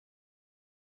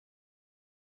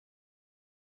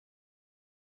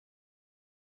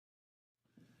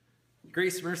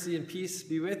Grace, mercy, and peace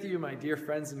be with you, my dear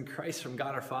friends in Christ, from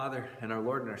God our Father and our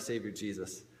Lord and our Savior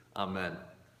Jesus. Amen.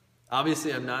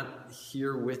 Obviously, I'm not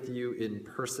here with you in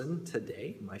person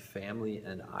today. My family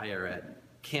and I are at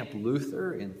Camp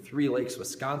Luther in Three Lakes,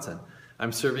 Wisconsin.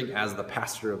 I'm serving as the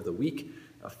pastor of the week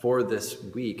for this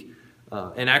week.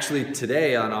 And actually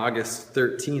today, on August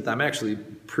 13th, I'm actually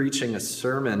preaching a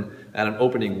sermon at an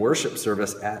opening worship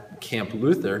service at Camp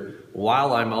Luther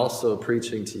while I'm also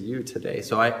preaching to you today.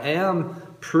 So I am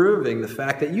proving the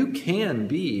fact that you can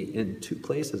be in two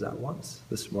places at once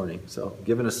this morning. So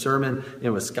giving a sermon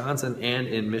in Wisconsin and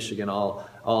in Michigan all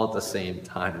at the same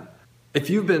time. If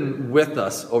you've been with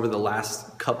us over the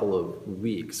last couple of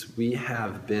weeks, we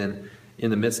have been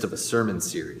in the midst of a sermon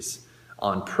series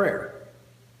on prayer.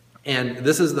 And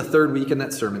this is the third week in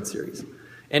that sermon series.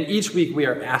 And each week we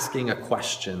are asking a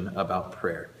question about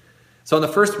prayer. So in the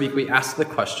first week we asked the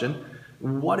question,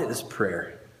 what is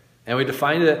prayer? And we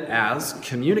defined it as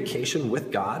communication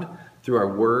with God through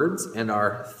our words and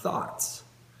our thoughts.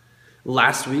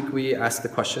 Last week we asked the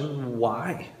question,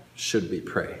 why should we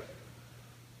pray?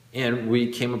 And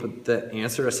we came up with the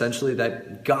answer essentially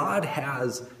that God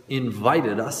has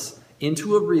invited us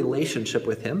into a relationship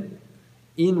with Him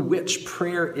in which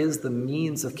prayer is the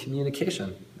means of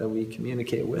communication, that we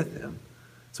communicate with Him.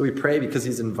 So we pray because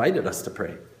He's invited us to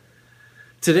pray.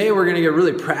 Today we're going to get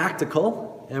really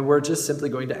practical, and we're just simply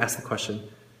going to ask the question,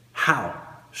 how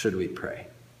should we pray?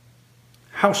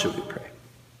 How should we pray?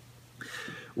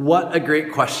 What a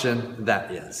great question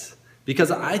that is.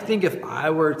 Because I think if I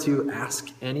were to ask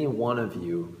any one of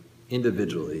you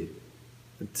individually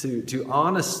to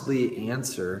honestly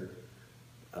answer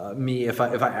me, if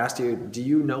I asked you, do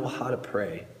you know how to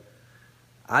pray?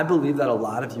 I believe that a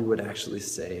lot of you would actually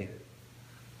say,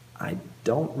 I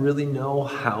don't really know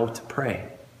how to pray,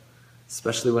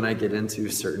 especially when I get into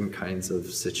certain kinds of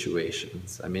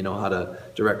situations. I may know how to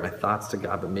direct my thoughts to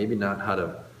God, but maybe not how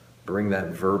to bring that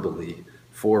verbally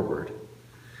forward.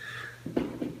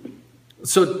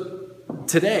 So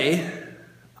today,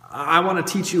 I want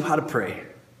to teach you how to pray.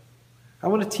 I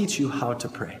want to teach you how to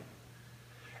pray.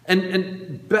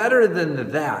 And better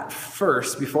than that,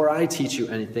 first, before I teach you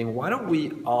anything, why don't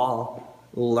we all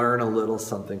learn a little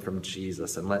something from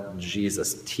Jesus and let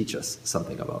Jesus teach us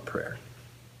something about prayer?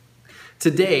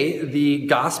 Today, the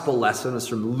gospel lesson is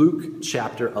from Luke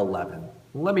chapter 11.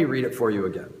 Let me read it for you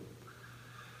again.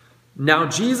 Now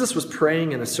Jesus was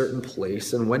praying in a certain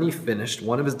place, and when he finished,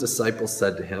 one of his disciples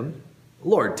said to him,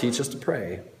 Lord, teach us to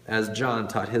pray, as John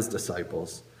taught his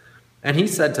disciples. And he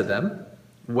said to them,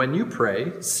 when you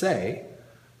pray, say,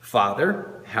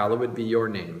 Father, hallowed be your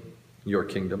name, your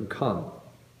kingdom come.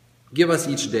 Give us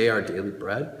each day our daily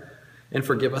bread, and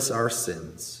forgive us our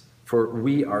sins, for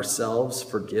we ourselves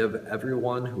forgive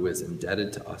everyone who is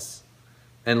indebted to us,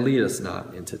 and lead us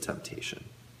not into temptation.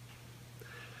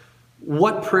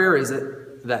 What prayer is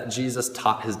it that Jesus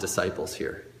taught his disciples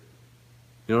here?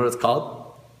 You know what it's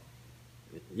called?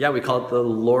 Yeah, we call it the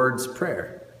Lord's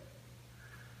Prayer.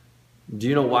 Do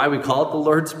you know why we call it the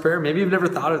Lord's Prayer? Maybe you've never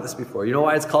thought of this before. You know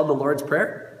why it's called the Lord's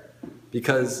Prayer?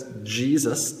 Because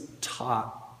Jesus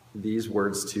taught these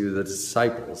words to the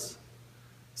disciples.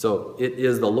 So it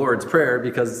is the Lord's Prayer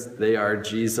because they are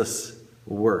Jesus'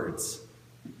 words.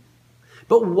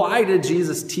 But why did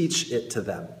Jesus teach it to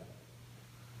them?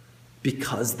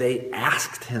 Because they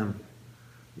asked him,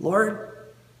 Lord,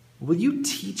 will you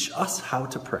teach us how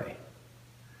to pray?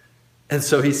 And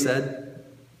so he said,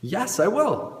 yes, I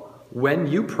will. When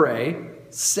you pray,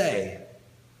 say,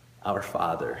 Our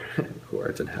Father, who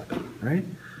art in heaven, right?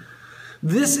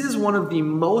 This is one of the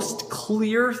most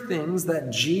clear things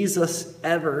that Jesus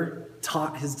ever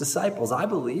taught his disciples, I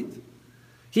believe.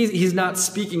 He's not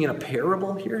speaking in a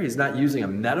parable here. He's not using a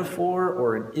metaphor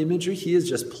or an imagery. He is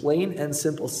just plain and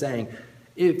simple saying,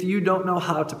 if you don't know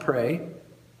how to pray,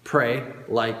 pray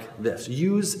like this.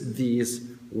 Use these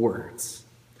words.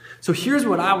 So here's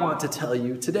what I want to tell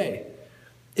you today.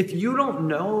 If you don't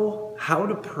know how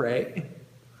to pray,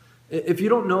 if you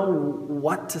don't know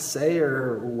what to say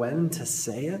or when to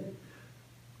say it,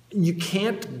 you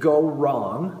can't go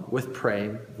wrong with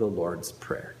praying the Lord's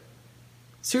Prayer.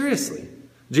 Seriously.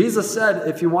 Jesus said,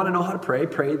 if you want to know how to pray,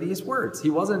 pray these words. He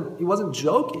wasn't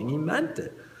joking. He meant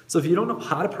it. So if you don't know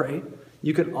how to pray,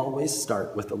 you can always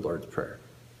start with the Lord's Prayer.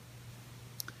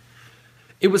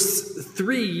 It was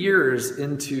 3 years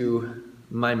into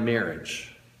my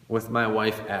marriage with my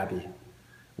wife, Abby,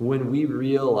 when we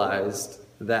realized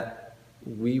that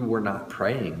we were not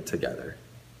praying together.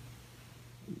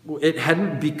 It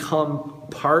hadn't become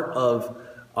part of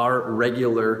our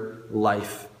regular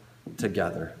life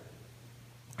together.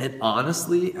 And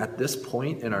honestly, at this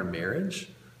point in our marriage,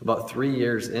 about 3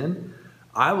 years in,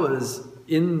 I was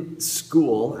in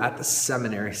school at the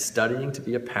seminary studying to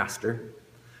be a pastor.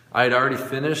 I had already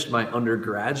finished my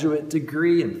undergraduate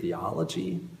degree in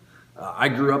theology. I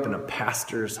grew up in a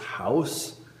pastor's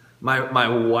house. My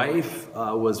wife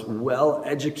was well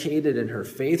educated in her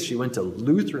faith. She went to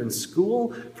Lutheran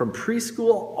school from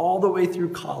preschool all the way through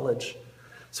college.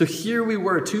 So here we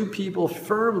were, two people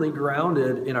firmly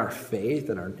grounded in our faith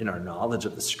and in our knowledge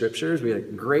of the scriptures. We had a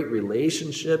great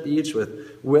relationship each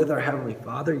with our Heavenly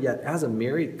Father. Yet as a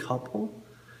married couple,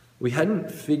 we hadn't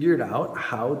figured out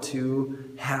how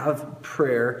to have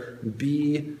prayer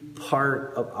be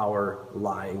part of our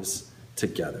lives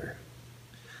together.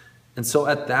 And so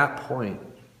at that point,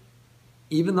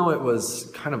 even though it was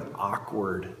kind of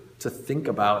awkward to think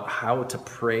about how to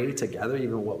pray together,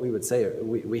 even what we would say,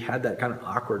 we had that kind of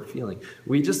awkward feeling.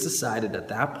 We just decided at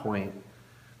that point,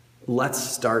 let's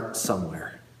start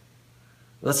somewhere.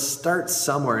 Let's start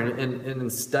somewhere. And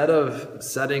instead of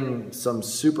setting some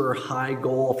super high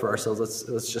goal for ourselves,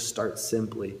 let's just start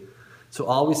simply. So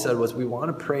all we said was, we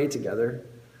want to pray together,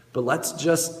 but let's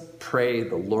just pray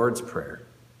the Lord's Prayer.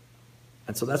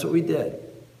 And so that's what we did.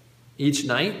 Each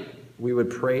night, we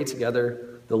would pray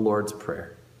together the Lord's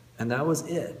Prayer. And that was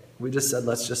it. We just said,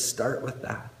 let's just start with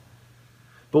that.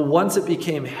 But once it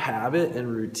became habit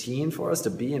and routine for us to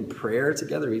be in prayer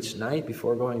together each night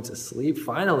before going to sleep,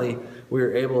 finally, we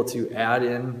were able to add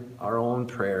in our own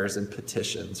prayers and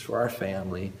petitions for our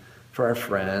family, for our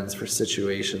friends, for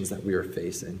situations that we were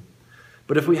facing.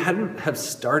 But if we hadn't have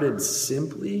started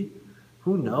simply,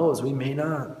 who knows, we may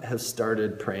not have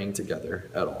started praying together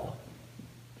at all.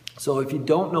 So if you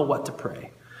don't know what to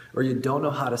pray, or you don't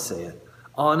know how to say it,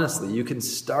 honestly, you can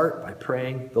start by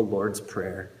praying the Lord's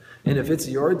Prayer. And if it's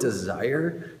your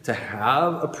desire to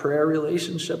have a prayer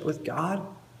relationship with God,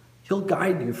 He'll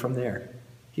guide you from there.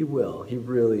 He will. He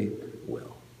really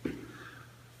will.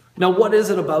 Now, what is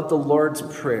it about the Lord's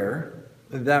Prayer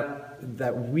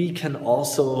that we can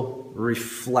also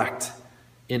reflect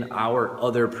in our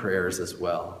other prayers as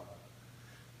well?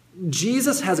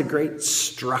 Jesus has a great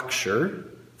structure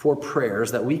for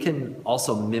prayers that we can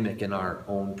also mimic in our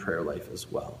own prayer life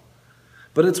as well.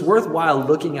 But it's worthwhile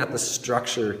looking at the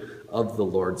structure of the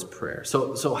Lord's Prayer.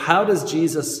 So how does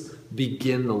Jesus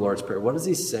begin the Lord's Prayer? What does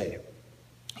he say?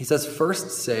 He says,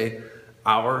 first say,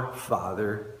 "Our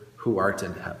Father who art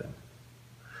in heaven."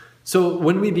 So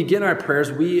when we begin our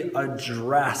prayers, we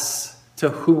address to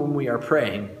whom we are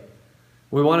praying.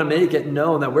 We want to make it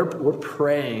known that we're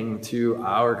praying to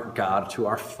our God, to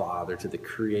our Father, to the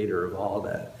Creator of all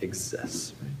that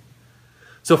exists. Right?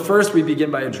 So first we begin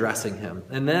by addressing Him.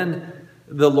 And then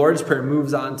the Lord's Prayer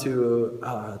moves on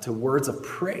to words of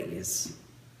praise.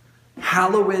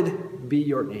 Hallowed be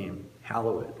your name.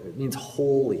 Hallowed. It means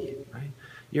holy. Right?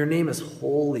 Your name is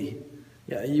holy.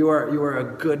 Yeah, you are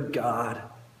a good God.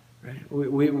 Right?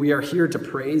 We are here to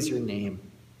praise your name.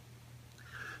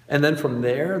 And then from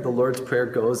there, the Lord's Prayer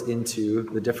goes into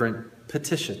the different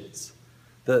petitions,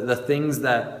 the things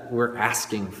that we're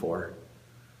asking for.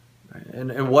 Right?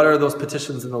 And what are those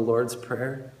petitions in the Lord's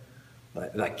Prayer?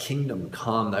 Thy kingdom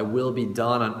come, thy will be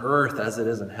done on earth as it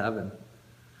is in heaven.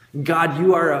 God,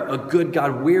 you are a good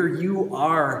God. Where you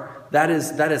are, that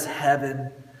is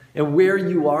heaven. And where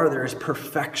you are, there is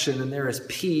perfection, and there is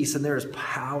peace, and there is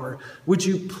power. Would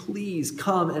you please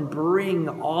come and bring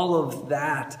all of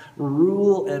that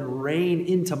rule and reign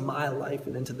into my life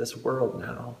and into this world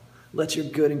now? Let your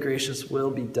good and gracious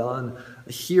will be done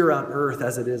here on earth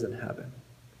as it is in heaven.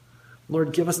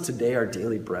 Lord, give us today our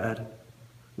daily bread.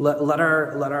 Let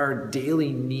our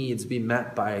daily needs be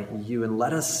met by you, and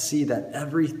let us see that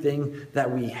everything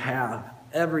that we have,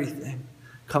 everything,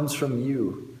 comes from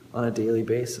you on a daily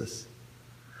basis.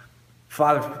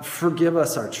 Father, forgive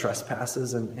us our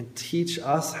trespasses and teach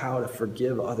us how to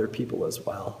forgive other people as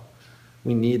well.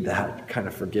 We need that kind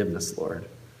of forgiveness, Lord.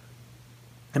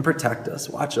 And protect us,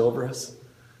 watch over us,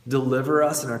 deliver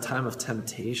us in our time of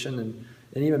temptation,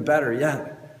 and even better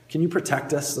yet, can you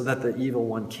protect us so that the evil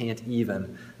one can't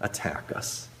even attack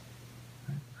us?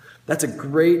 That's a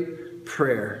great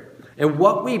prayer. And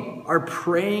what we are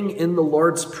praying in the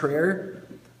Lord's Prayer,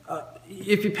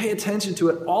 if you pay attention to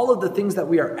it, all of the things that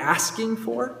we are asking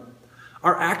for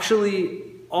are actually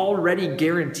already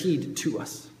guaranteed to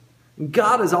us.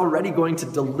 God is already going to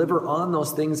deliver on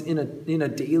those things in a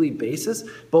daily basis.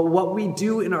 But what we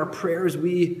do in our prayers,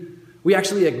 we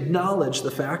actually acknowledge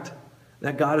the fact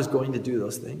that God is going to do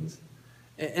those things.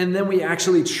 And then we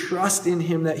actually trust in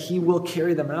Him that He will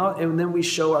carry them out. And then we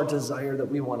show our desire that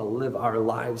we want to live our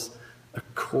lives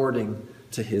according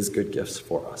to His good gifts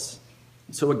for us.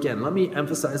 So again, let me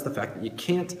emphasize the fact that you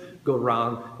can't go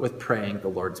wrong with praying the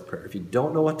Lord's Prayer. If you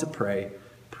don't know what to pray,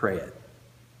 pray it.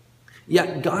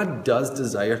 Yet God does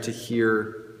desire to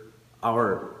hear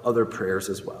our other prayers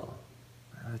as well,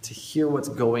 to hear what's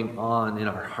going on in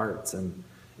our hearts and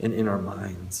in our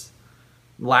minds.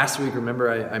 Last week,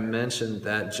 remember I mentioned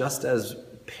that just as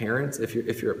parents, if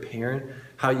you're a parent,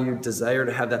 how you desire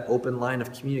to have that open line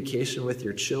of communication with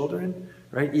your children,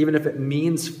 right? Even if it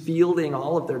means fielding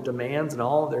all of their demands and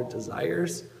all of their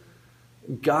desires,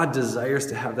 God desires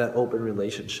to have that open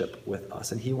relationship with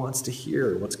us, and he wants to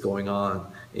hear what's going on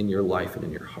in your life and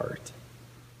in your heart.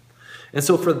 And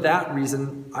so for that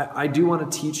reason, I do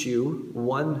want to teach you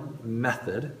one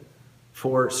method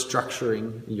for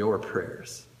structuring your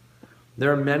prayers.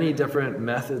 There are many different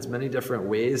methods, many different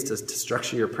ways to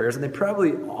structure your prayers, and they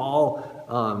probably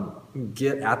all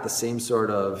get at the same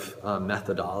sort of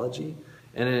methodology.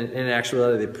 And in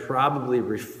actuality, they probably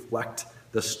reflect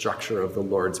the structure of the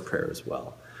Lord's Prayer as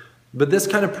well. But this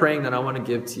kind of praying that I want to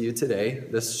give to you today,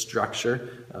 this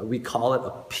structure, we call it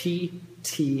a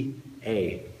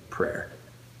PTA prayer.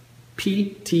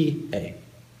 PTA.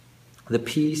 The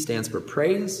P stands for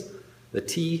praise, the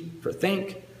T for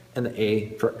thank, and the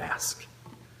A for ask.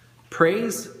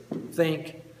 Praise,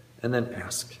 thank, and then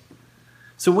ask.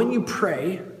 So when you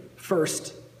pray,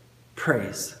 first,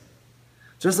 praise.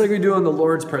 Just like we do in the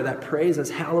Lord's Prayer, that praise is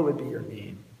hallowed be your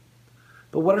name.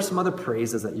 But what are some other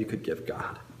praises that you could give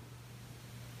God?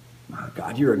 Oh,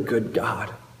 God, you're a good God.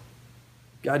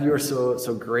 God, you are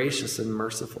so gracious and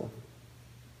merciful.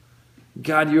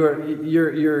 God,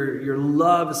 your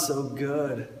love is so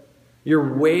good.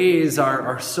 Your ways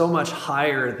are so much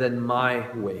higher than my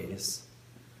ways.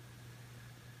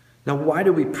 Now, why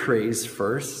do we praise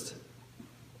first?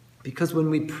 Because when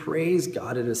we praise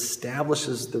God, it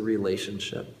establishes the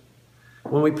relationship.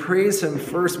 When we praise him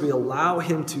first, we allow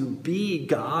him to be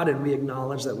God, and we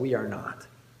acknowledge that we are not.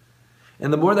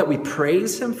 And the more that we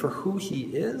praise him for who he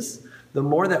is, the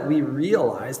more that we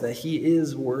realize that he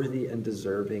is worthy and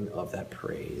deserving of that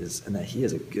praise, and that he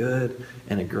is a good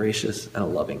and a gracious and a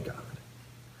loving God.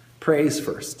 Praise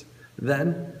first,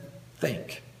 then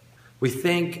thank. We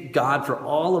thank God for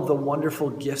all of the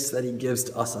wonderful gifts that he gives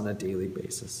to us on a daily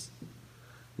basis.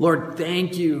 Lord,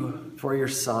 thank you for your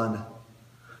Son.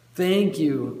 Thank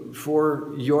you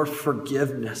for your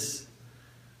forgiveness.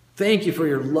 Thank you for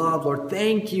your love, Lord.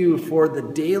 Thank you for the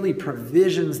daily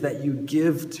provisions that you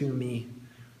give to me.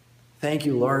 Thank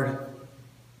you, Lord.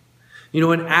 You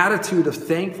know, an attitude of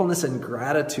thankfulness and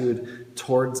gratitude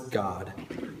towards God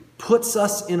puts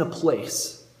us in a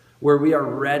place where we are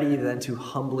ready then to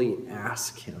humbly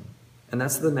ask him. And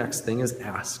that's the next thing, is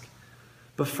ask.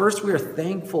 But first, we are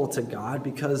thankful to God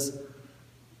because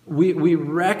we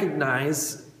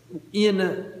recognize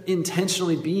in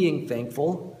intentionally being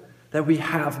thankful that we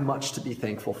have much to be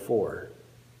thankful for.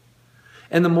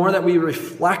 And the more that we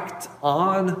reflect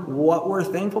on what we're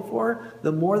thankful for,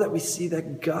 the more that we see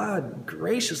that God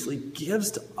graciously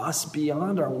gives to us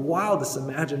beyond our wildest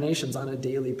imaginations on a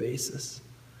daily basis.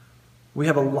 We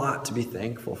have a lot to be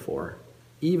thankful for,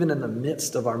 even in the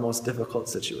midst of our most difficult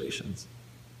situations.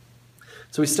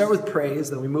 So we start with praise,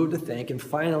 then we move to thank, and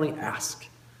finally ask.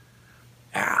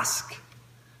 Ask.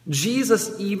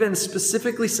 Jesus even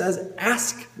specifically says,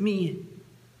 ask me.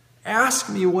 Ask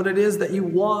me what it is that you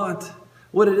want,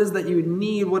 what it is that you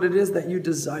need, what it is that you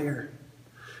desire.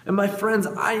 And my friends,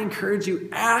 I encourage you,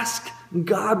 ask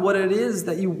God what it is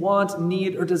that you want,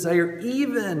 need, or desire,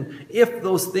 even if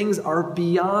those things are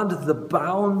beyond the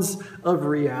bounds of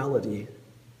reality.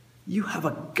 You have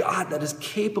a God that is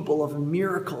capable of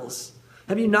miracles.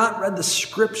 Have you not read the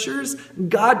scriptures?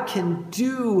 God can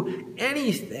do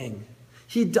anything.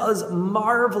 He does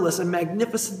marvelous and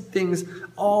magnificent things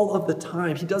all of the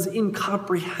time. He does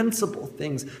incomprehensible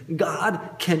things.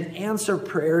 God can answer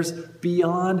prayers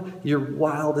beyond your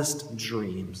wildest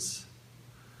dreams.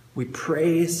 We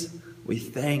praise, we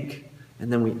thank,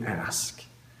 and then we ask.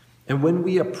 And when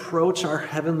we approach our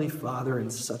Heavenly Father in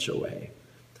such a way,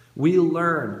 we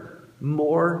learn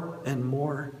more and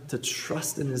more to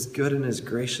trust in his good and his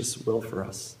gracious will for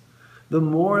us. The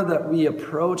more that we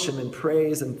approach him in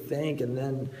praise and thank and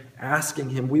then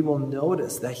asking him, we will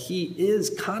notice that he is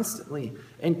constantly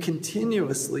and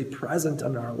continuously present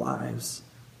in our lives.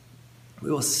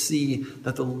 We will see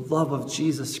that the love of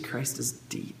Jesus Christ is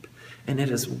deep and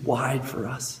it is wide for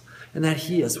us, and that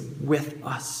he is with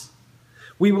us.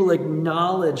 We will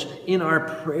acknowledge in our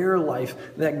prayer life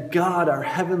that God, our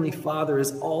Heavenly Father,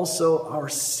 is also our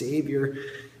Savior.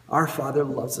 Our Father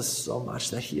loves us so much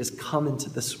that he has come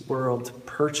into this world to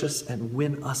purchase and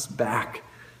win us back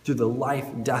through the life,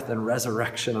 death, and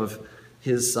resurrection of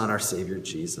his Son, our Savior,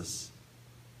 Jesus.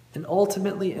 And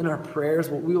ultimately, in our prayers,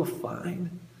 what we will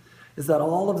find is that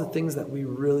all of the things that we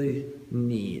really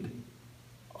need,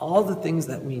 all the things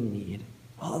that we need,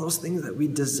 all those things that we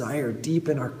desire deep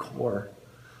in our core,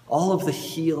 all of the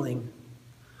healing,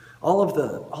 all of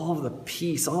the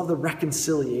peace, all of the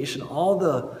reconciliation, all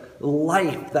the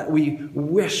life that we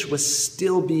wish was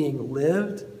still being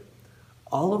lived,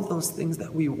 all of those things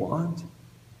that we want,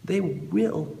 they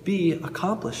will be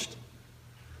accomplished.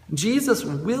 Jesus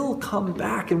will come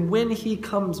back, and when he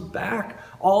comes back,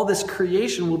 all this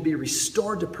creation will be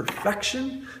restored to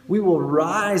perfection. We will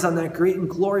rise on that great and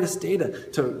glorious day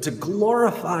to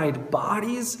glorified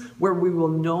bodies where we will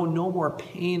know no more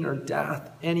pain or death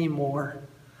anymore.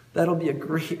 That'll be a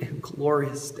great and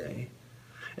glorious day.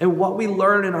 And what we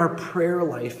learn in our prayer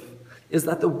life is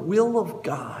that the will of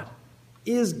God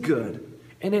is good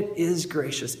and it is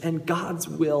gracious, and God's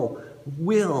will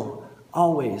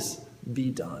always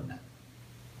be done.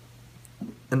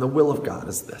 And the will of God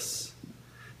is this: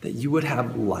 that you would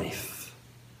have life,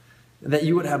 and that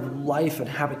you would have life and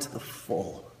have it to the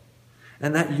full,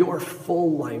 and that your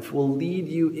full life will lead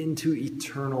you into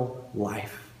eternal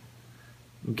life.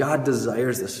 God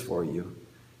desires this for you,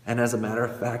 and as a matter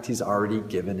of fact, he's already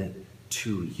given it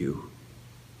to you.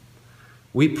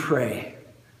 We pray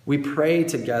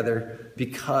together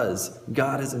because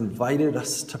God has invited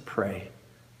us to pray.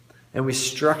 And we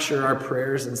structure our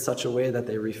prayers in such a way that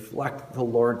they reflect the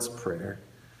Lord's Prayer,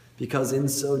 because in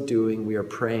so doing, we are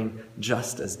praying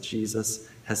just as Jesus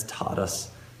has taught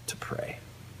us to pray.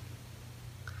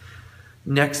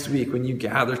 Next week, when you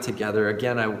gather together,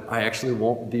 again, I actually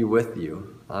won't be with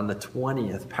you. On the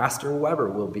 20th, Pastor Weber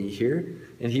will be here,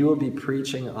 and he will be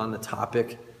preaching on the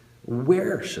topic,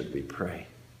 where should we pray?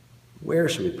 Where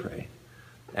should we pray?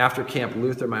 After Camp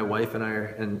Luther, my wife and I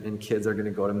and kids are going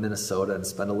to go to Minnesota and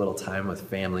spend a little time with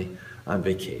family on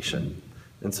vacation.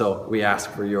 And so we ask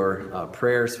for your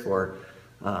prayers for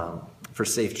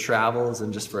safe travels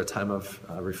and just for a time of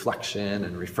reflection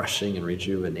and refreshing and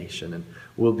rejuvenation. And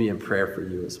we'll be in prayer for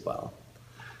you as well.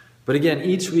 But again,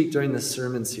 each week during this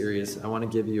sermon series, I want to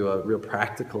give you a real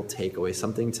practical takeaway,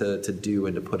 something to do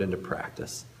and to put into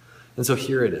practice. And so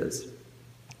here it is.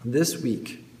 This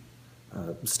week,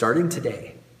 starting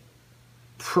today,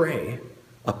 pray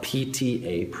a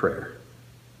PTA prayer.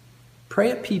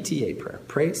 Pray a PTA prayer.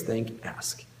 Praise, thank,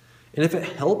 ask. And if it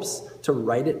helps to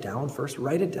write it down first,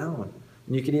 write it down.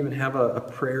 And you can even have a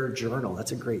prayer journal.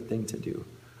 That's a great thing to do.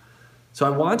 So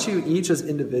I want you each as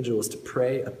individuals to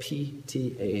pray a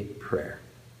PTA prayer.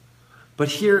 But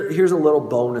here's a little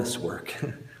bonus work,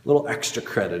 a little extra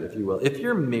credit, if you will. If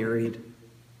you're married,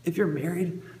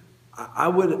 I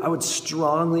would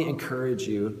strongly encourage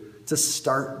you to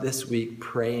start this week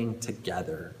praying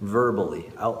together, verbally,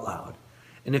 out loud.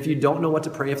 And if you don't know what to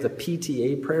pray, if the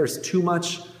PTA prayer is too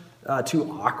much,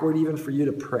 too awkward even for you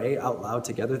to pray out loud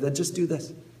together, then just do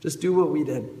this. Just do what we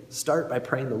did. Start by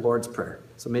praying the Lord's Prayer.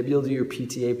 So maybe you'll do your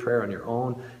PTA prayer on your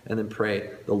own and then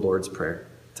pray the Lord's Prayer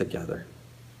together.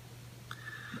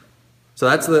 So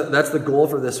that's the goal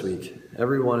for this week.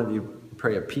 Every one of you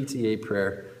pray a PTA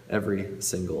prayer every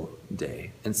single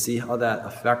day and see how that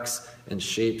affects and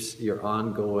shapes your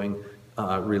ongoing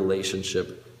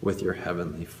relationship with your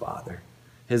Heavenly Father.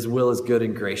 His will is good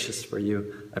and gracious for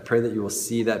you. I pray that you will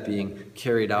see that being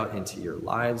carried out into your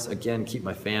lives. Again, keep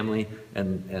my family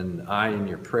and I in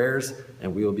your prayers,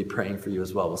 and we will be praying for you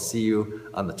as well. We'll see you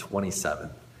on the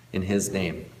 27th. In his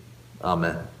name,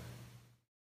 amen.